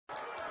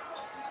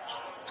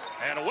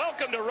And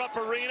welcome to Rupp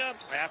Arena.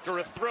 After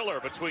a thriller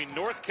between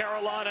North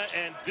Carolina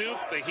and Duke,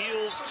 the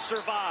Heels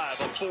survive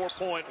a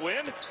 4-point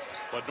win.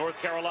 But North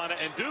Carolina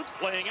and Duke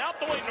playing out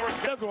the way North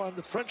Carolina on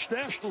the French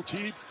national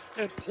team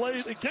and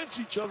played against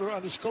each other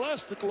on the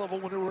scholastic level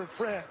when they were in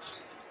France.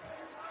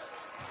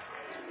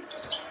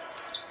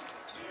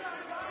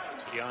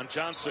 Keon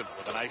Johnson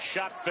with a nice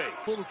shot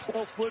fake. Little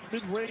 12-foot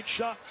mid-range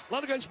shot. A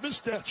lot of guys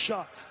missed that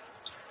shot.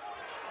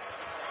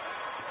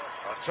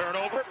 A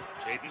turnover.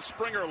 Jaden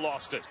Springer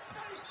lost it.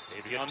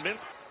 Keon Mint.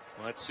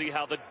 Let's see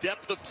how the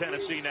depth of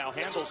Tennessee now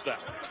handles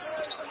that.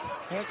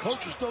 And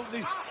coaches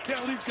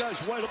can't leave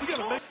guys wide open. We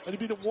got to make, and he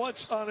beat them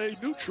once on a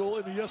neutral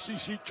in the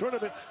SEC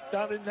tournament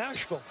down in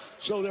Nashville.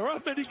 So there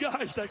aren't many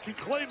guys that can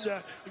claim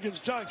that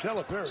against John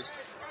Calipari.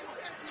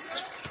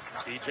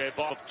 DJ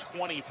Ball of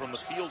 20 from the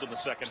field in the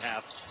second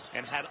half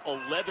and had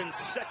 11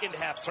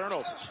 second-half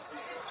turnovers.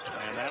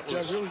 And that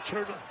was really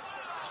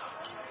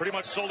pretty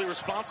much solely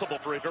responsible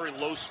for a very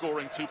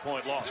low-scoring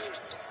 2-point loss.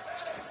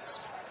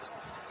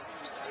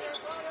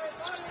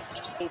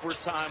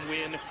 Overtime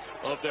win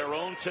of their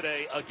own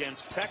today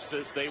against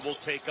Texas. They will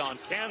take on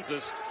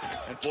Kansas.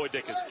 And boy,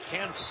 Dick, is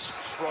Kansas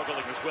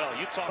struggling as well.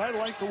 I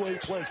like the way he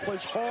plays.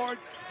 Plays hard.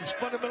 He's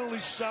fundamentally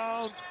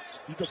sound.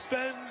 He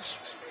defends.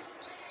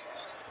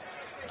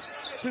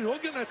 See, they're all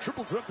getting that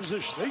triple threat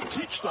position. They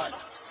teach that.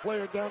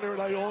 Player down there at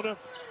Iona,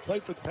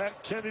 played for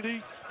Pat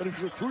Kennedy, but he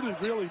was recruited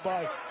really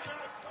by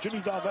Jimmy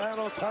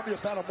Valvano. Tommy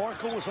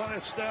Abatamarco was on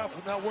that staff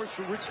and now works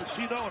for Rick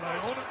Pitino in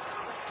Iona.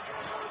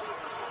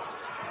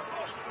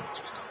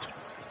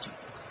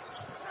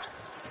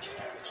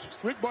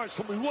 Rick Barnes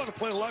told me we want to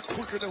play a lot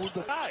quicker than we've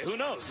been. Who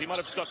knows? He might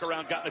have stuck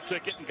around, gotten a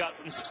ticket, and got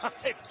inside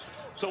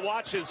to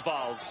watch his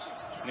Vols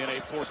in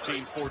a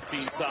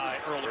 14-14 tie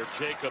earlier.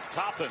 Jacob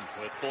Toppin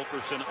with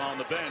Fulkerson on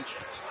the bench,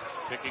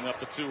 picking up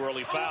the 2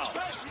 early fouls.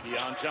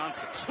 Keon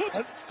Johnson.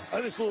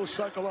 I just a little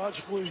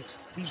psychologically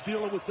he's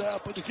dealing with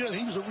that. But again,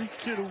 he was a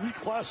kid who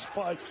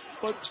reclassified.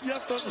 But you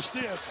have to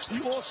understand,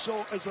 he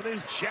also, as an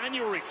age.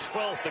 January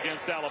 12th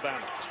against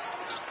Alabama.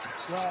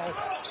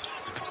 Wow.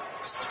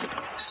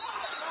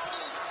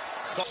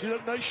 See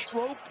that nice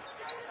stroke?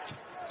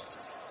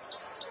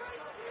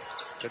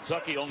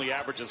 Kentucky only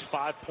averages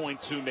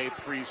 5.2 made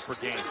threes per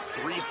game,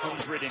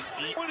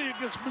 308. 20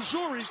 against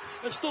Missouri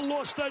and still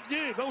lost that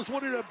game. That was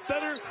one of their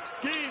better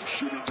games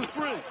shooting the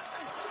three.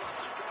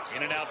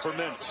 In and out for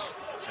Mintz.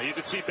 Now you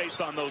can see based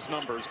on those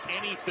numbers,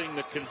 anything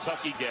that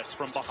Kentucky gets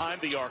from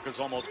behind the arc is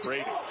almost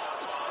gravy.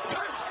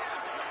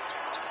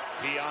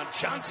 Keon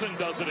Johnson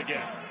does it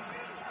again.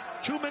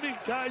 Too many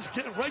guys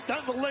getting right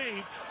down the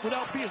lane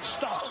without being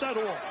stopped at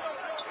all.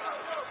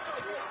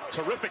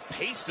 Terrific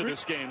pace to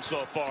this game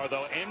so far,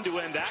 though.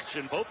 End-to-end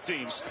action. Both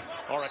teams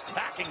are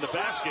attacking the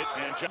basket.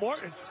 And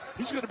Martin,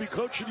 he's going to be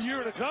coach of the year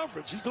in the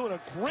conference. He's doing a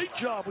great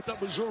job with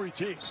that Missouri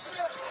team.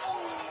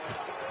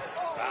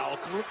 Foul.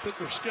 Look at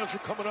their schedule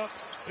coming up.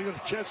 They got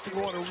a chance to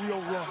go on a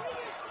real run.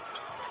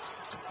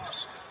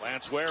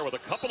 Lance Ware with a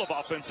couple of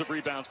offensive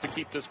rebounds to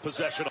keep this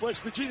possession.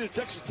 West Virginia,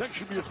 Texas Tech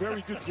should be a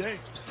very good game.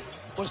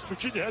 West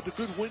Virginia had the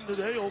good win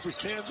today over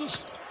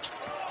Kansas.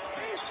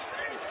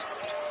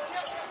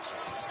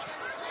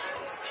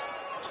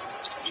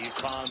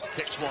 Pons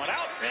kicks one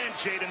out, and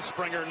Jaden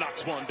Springer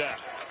knocks one down.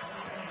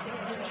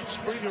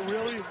 Springer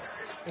really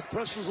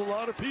impresses a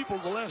lot of people.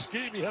 The last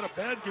game he had a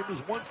bad game. He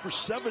was 1 for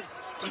 7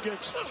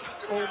 against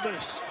Ole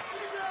Miss.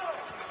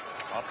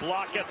 A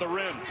block at the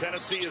rim.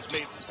 Tennessee has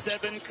made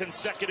 7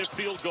 consecutive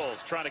field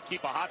goals, trying to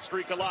keep a hot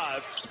streak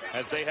alive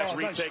as they have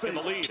retaken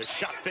the lead. A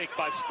shot fake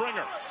by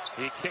Springer.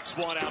 He kicks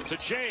one out to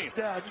James.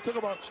 Yeah, you talk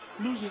about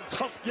losing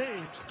tough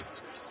games.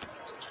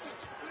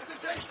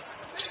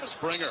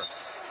 Springer.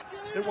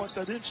 They want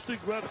that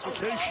instant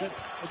gratification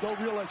and don't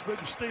realize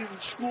maybe staying in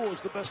school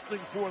is the best thing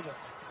for them.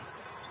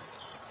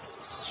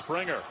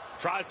 Springer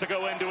tries to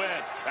go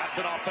end-to-end. That's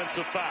an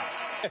offensive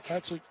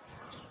foul.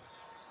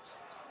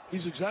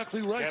 He's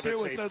exactly right there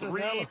with that.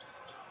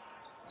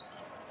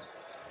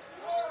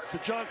 To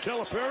John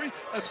Calipari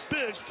and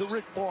big to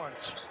Rick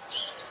Barnes.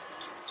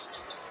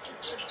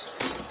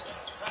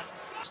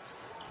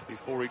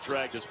 Before he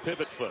dragged his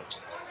pivot foot.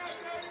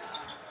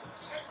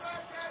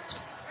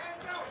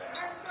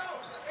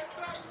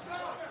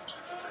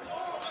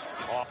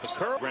 Off the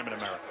curve, rim in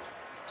America.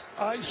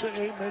 I say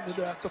amen to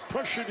that. The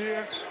pressure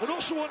there, and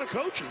also on the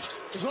coaches.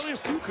 There's only a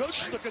few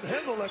coaches that can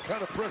handle that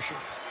kind of pressure.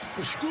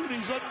 The scrutiny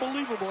is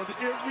unbelievable in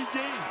every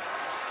game.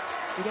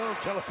 You know,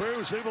 Calipari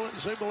was able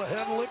to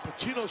handle it.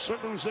 Pitino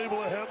certainly was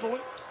able to handle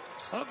it.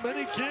 Not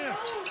many can.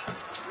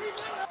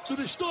 Do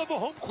they still have a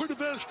home court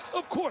advantage?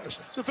 Of course.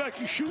 The fact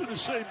you shoot in the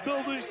same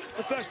building,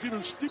 the fact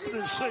you're sleeping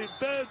in the same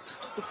bed,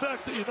 the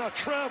fact that you're not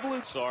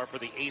traveling. SAR for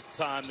the 8th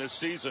time this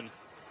season.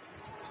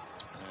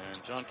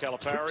 And John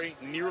Calipari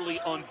nearly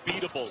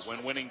unbeatable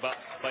when winning, but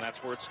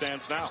that's where it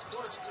stands now.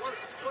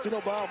 You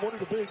know, Bob, one of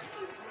the big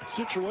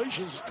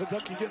situations,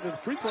 Kentucky getting to the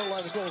free throw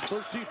line and going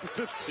 13 for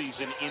 15.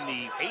 Season in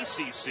the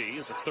ACC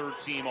as a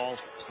 3rd-team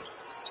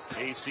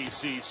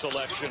All-ACC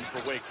selection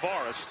for Wake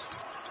Forest.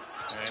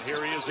 And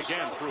here he is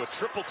again through a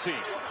triple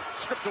team,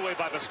 stripped away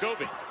by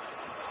Vescovi.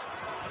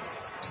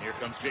 Here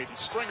comes Jaden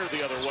Springer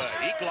the other way.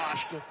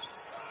 Iglosh.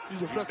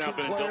 He's now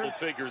been in double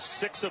figures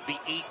 6 of the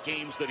 8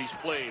 games that he's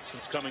played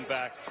since coming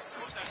back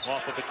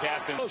off of the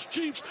calf. Those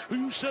Chiefs, who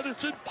you said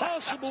it's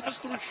impossible,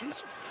 Mr.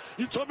 Rashid.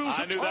 You told me it was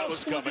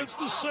impossible against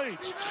the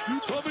Saints.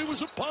 You told me it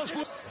was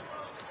impossible.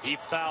 He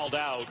fouled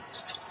out,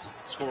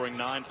 scoring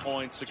 9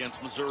 points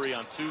against Missouri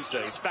on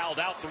Tuesday. He's fouled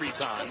out 3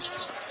 times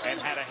and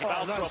had a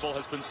foul trouble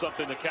has been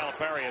something that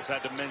Calipari has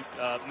had to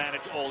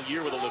manage all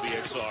year with Olivier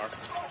Sarr.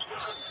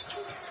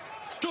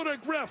 Show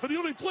that graph, and he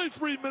only played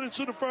 3 minutes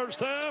in the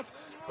first half,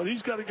 but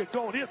he's got to get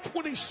going. He had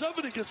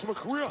 27 against him, a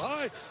career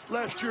high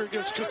last year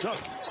against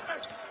Kentucky.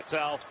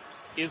 Sal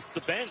is the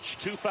bench.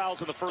 2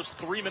 fouls in the first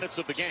 3 minutes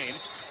of the game.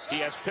 He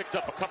has picked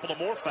up a couple of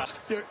more fouls.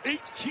 They're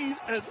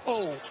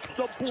 18-0,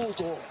 the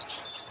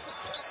Bulldogs.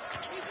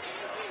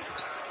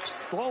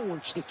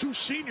 Forwards, the 2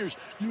 seniors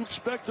you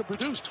expect to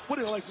produce. What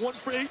are they, like 1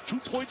 for 8, 2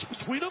 points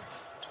between them?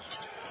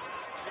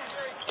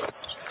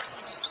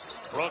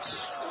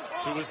 Brooks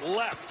to his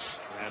left.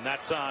 And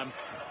that time,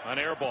 an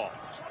air ball.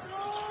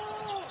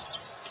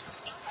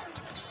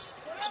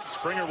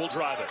 Springer will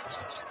drive it.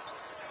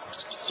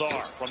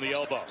 Sarr from the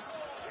elbow.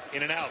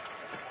 In and out.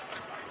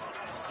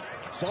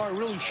 Sarr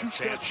really shoots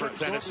chance for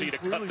Tennessee to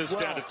cut this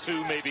down to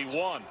 2, maybe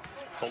 1.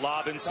 The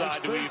lob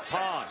inside to Yves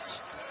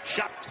Pons.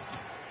 Shot.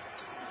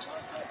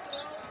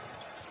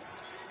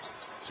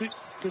 See,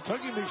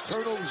 Kentucky makes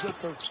turnovers at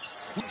the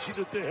frequency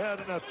that they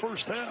had in that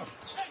first half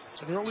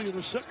and early in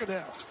the second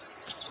half.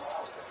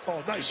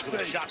 Oh, nice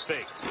fake. Shot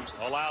fake.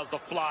 Allows the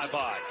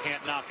flyby.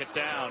 Can't knock it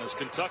down as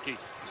Kentucky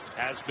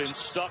has been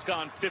stuck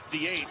on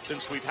 58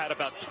 since we've had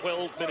about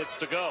 12 minutes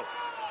to go.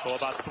 So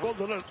about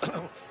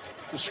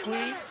the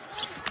screen.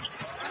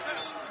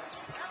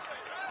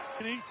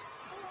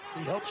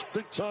 He helps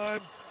big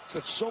time.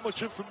 Got so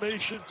much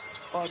information.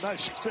 Oh,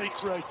 nice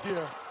fake right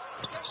there.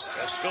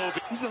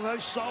 He's a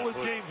nice solid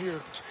game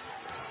here.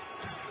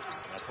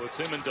 That puts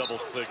him in double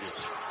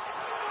figures.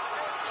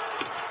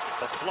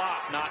 The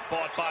flop not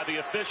bought by the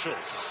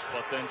officials,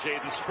 but then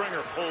Jaden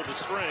Springer pulled the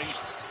string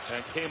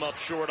and came up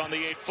short on the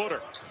 8-footer.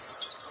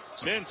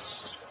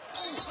 Mintz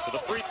to the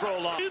free throw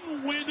line.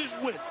 Win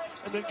and win,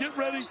 and then get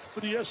ready for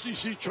the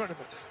SEC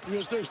tournament,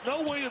 because there's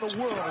no way in the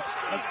world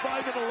at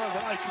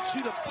 5-11 I can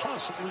see them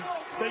possibly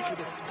making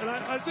it. And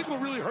I think what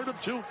really hurt them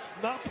too,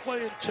 not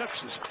playing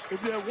Texas.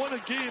 If they had won a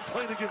game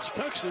playing against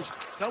Texas,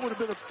 that would have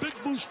been a big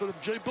boost for them.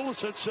 Jay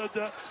Billis had said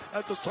that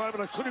at the time,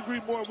 and I couldn't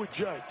agree more with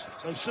Jay.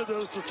 I said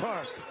that at the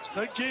time.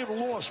 That game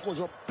loss was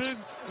a big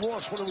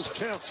loss when it was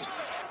canceled.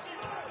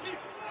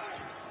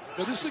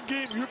 Now, this is a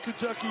game, you're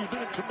Kentucky, you've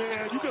been in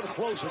command, you've got to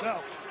close it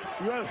out.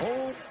 You're at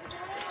home.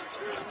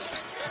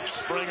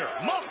 Springer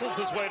muscles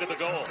his way to the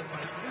goal.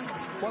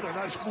 What a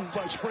nice move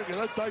by Springer.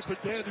 That diaper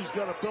dandy's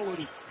got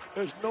ability.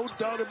 There's no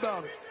doubt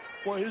about it.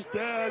 Boy, his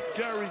dad,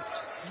 Gary,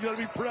 he's got to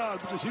be proud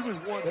because he was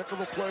one heck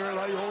of a player at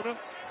Iona.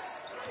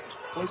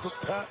 Played for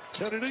Pat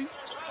Kennedy.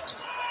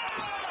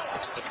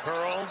 The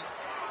curl.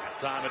 That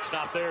time it's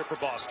not there for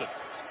Boston.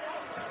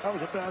 That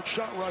was a bad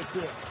shot right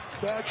there.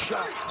 Bad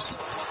shot.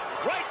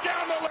 Right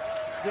down the lane.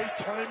 Great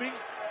timing.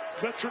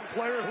 Veteran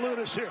player. Look at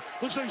this here.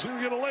 Looks like he's going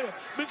to get a layup.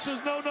 Mintz says,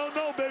 no,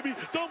 baby.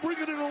 Don't bring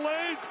it in the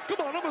lane.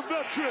 Come on, I'm a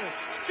veteran.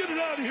 Get it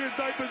out of here,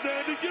 diaper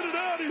dandy. Get it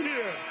out of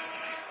here.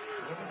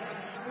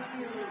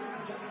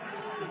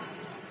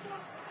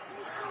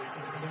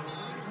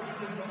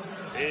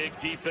 Big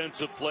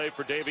defensive play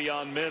for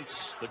Davion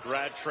Mintz, the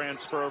grad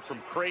transfer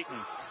from Creighton,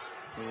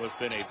 who has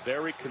been a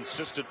very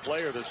consistent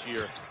player this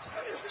year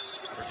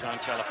for John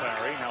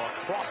Calipari. Now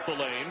across the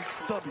lane.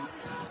 W.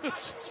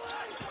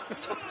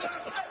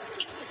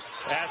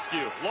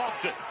 Askew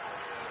lost it.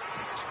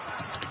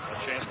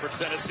 A chance for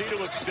Tennessee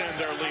to extend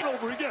their lead.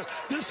 Over again.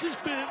 This has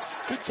been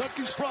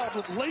Kentucky's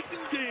problem. Late in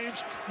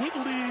games with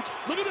leads.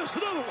 Look at this,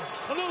 another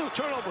one. Another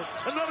turnover.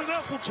 And not an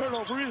apple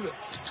turnover either.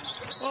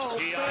 Oh,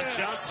 Keon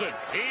Johnson.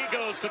 He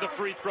goes to the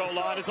free throw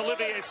line as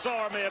Olivier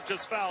Sarr may have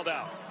just fouled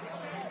out.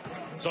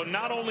 So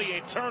not only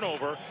a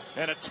turnover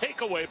and a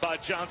takeaway by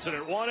Johnson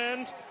at one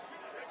end,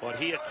 but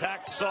he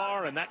attacked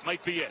Sarr, and that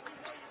might be it.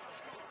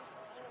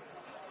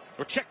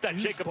 Or check that,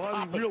 Jacob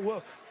Toppin. Real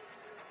well.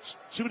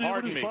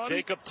 Pardon me,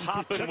 Jacob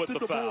Toppin with the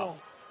foul.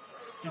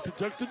 He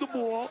protected the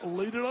ball,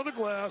 laid it on the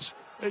glass.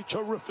 A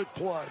terrific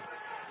play.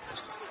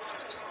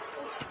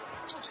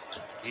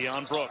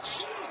 Keon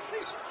Brooks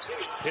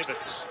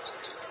pivots,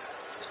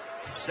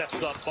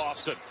 sets up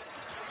Boston.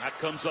 That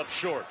comes up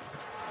short.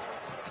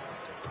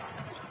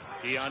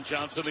 Keon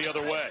Johnson the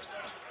other way.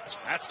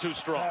 That's too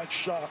strong. Bad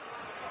shot.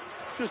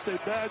 Just a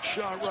bad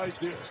shot right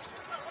there.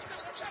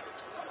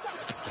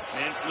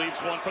 Mintz leaves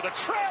one for the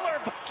trailer,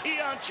 but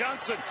Keon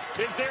Johnson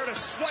is there to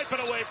swipe it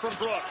away from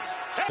Brooks.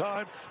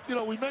 Time, you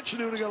know, we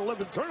mentioned they only got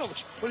 11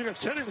 turnovers, but they got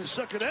 10 in the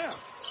second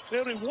half. They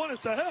only won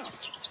at the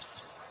half.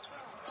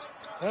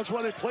 That's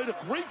why they played a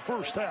great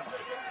first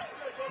half.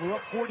 We're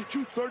up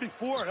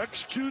 42-34,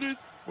 executed.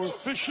 We're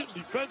efficient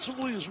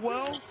defensively as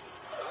well.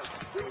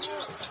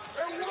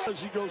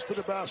 As he goes to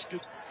the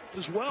basket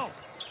as well.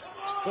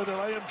 But at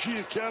IMG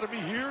Academy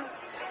here,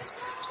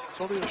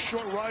 it's only a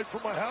short ride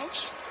from my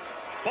house.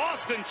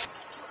 Boston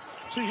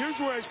See, here's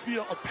where I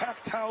feel a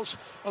packed house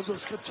of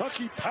those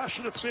Kentucky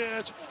passionate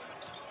fans.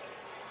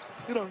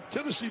 You know,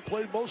 Tennessee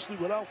played mostly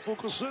without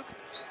Fulkerson,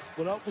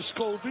 without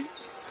Vescovi.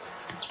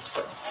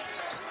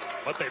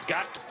 But they've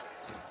got...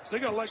 They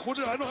got like,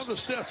 I don't have the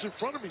stats in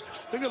front of me.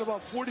 They got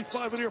about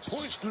 45 of their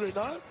points, do they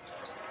not?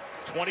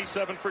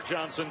 27 for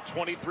Johnson,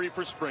 23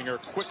 for Springer.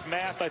 Quick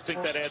math, I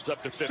think that adds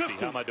up to 50.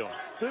 How am I doing?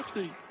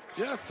 50.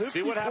 Yeah, 50.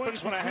 See what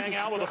happens when I hang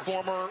out with a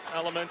former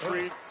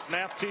elementary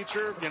math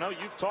teacher? You know,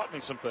 you've taught me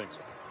some things.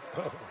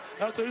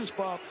 I'll tell you this,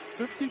 Bob.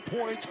 50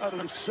 points out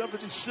of the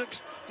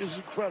 76 is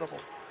incredible.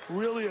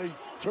 Really a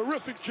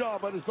terrific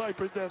job by the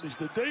Diaper Dandies.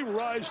 Did they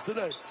rise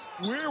today?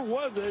 Where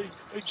were they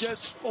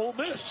against Ole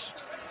Miss?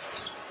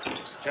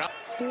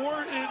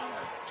 4 in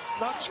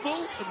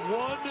Knoxville and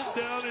 1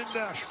 down in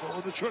Nashville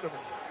in the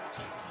tournament.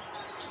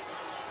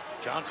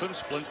 Johnson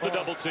splits the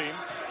double team.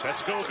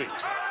 Vescovi.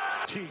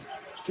 Team.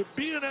 To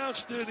be an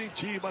outstanding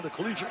team on the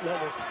collegiate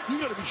level, you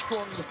got to be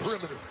strong in the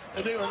perimeter.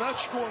 And they are not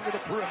strong in the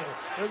perimeter.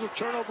 There's a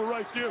turnover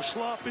right there,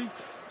 sloppy.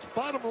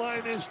 Bottom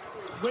line is,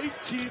 great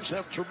teams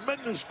have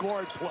tremendous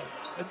guard play,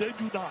 and they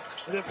do not.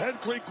 And they've had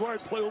great guard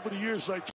play over the years, like